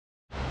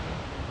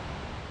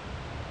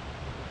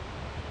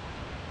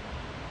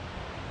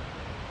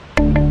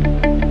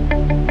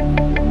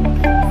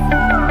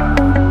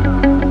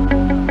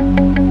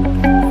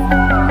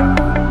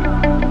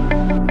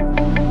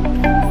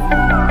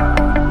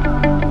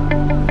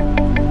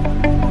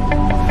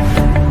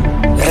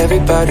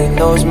everybody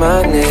knows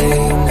my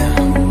name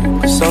now,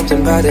 but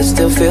something about it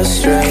still feels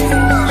strange.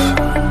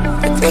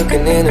 Like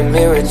looking in a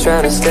mirror,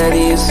 trying to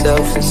steady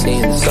yourself and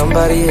seeing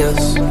somebody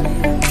else.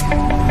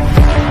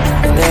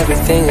 And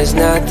everything is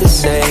not the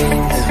same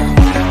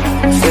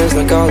now. Feels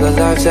like all our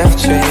lives have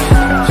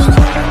changed.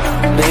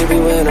 Maybe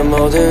when I'm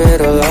older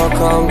it'll all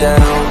calm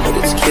down, but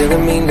it's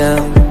killing me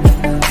now.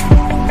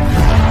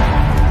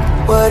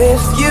 What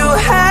if you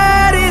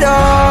had it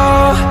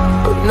all,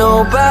 but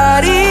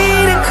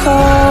nobody to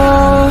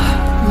call?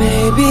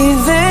 Maybe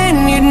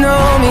then you'd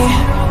know me.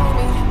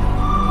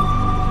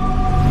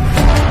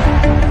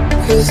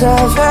 'Cause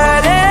I've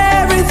had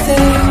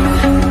everything,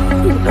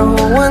 no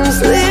one's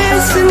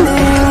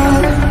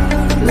listening.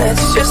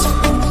 That's just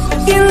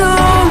f***ing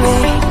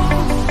lonely.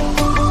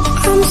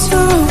 I'm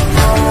so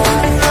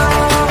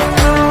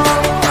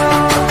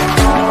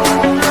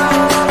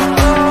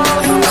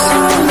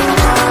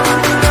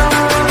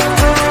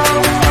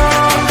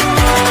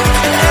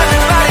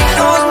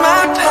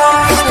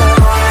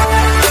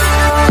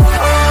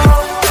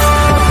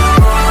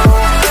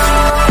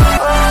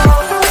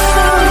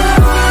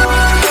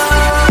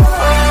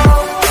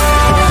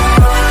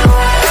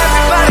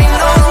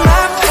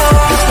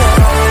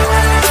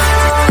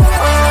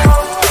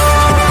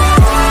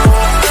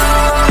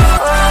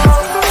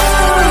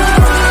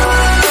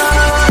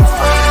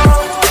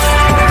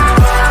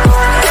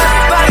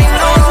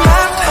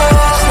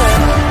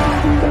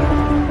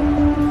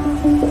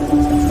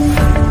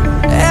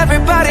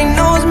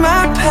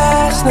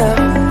now.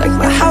 Like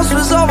my house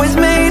was always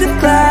made of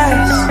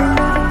glass.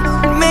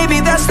 Maybe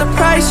that's the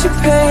price you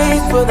pay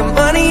for the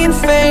money and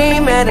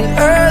fame at an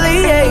early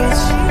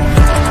age.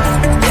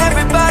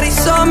 Everybody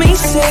saw me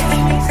sick,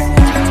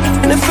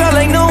 and it felt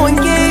like no one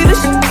gave a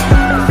shit.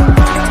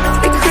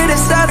 They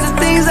criticized the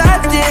things I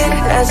did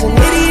as an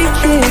idiot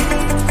kid.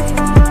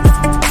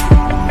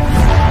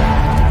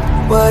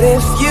 What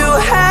if you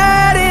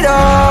had it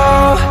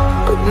all,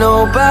 but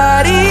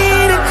nobody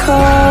to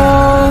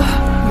call?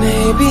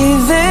 Maybe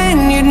then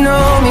you'd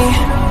know me.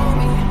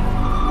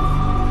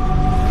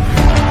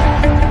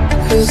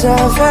 'Cause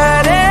I've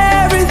had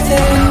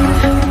everything,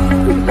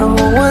 no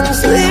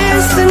one's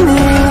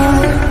listening.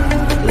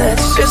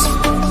 That's just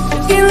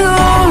f***ing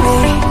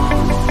lonely.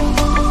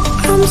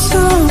 I'm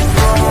so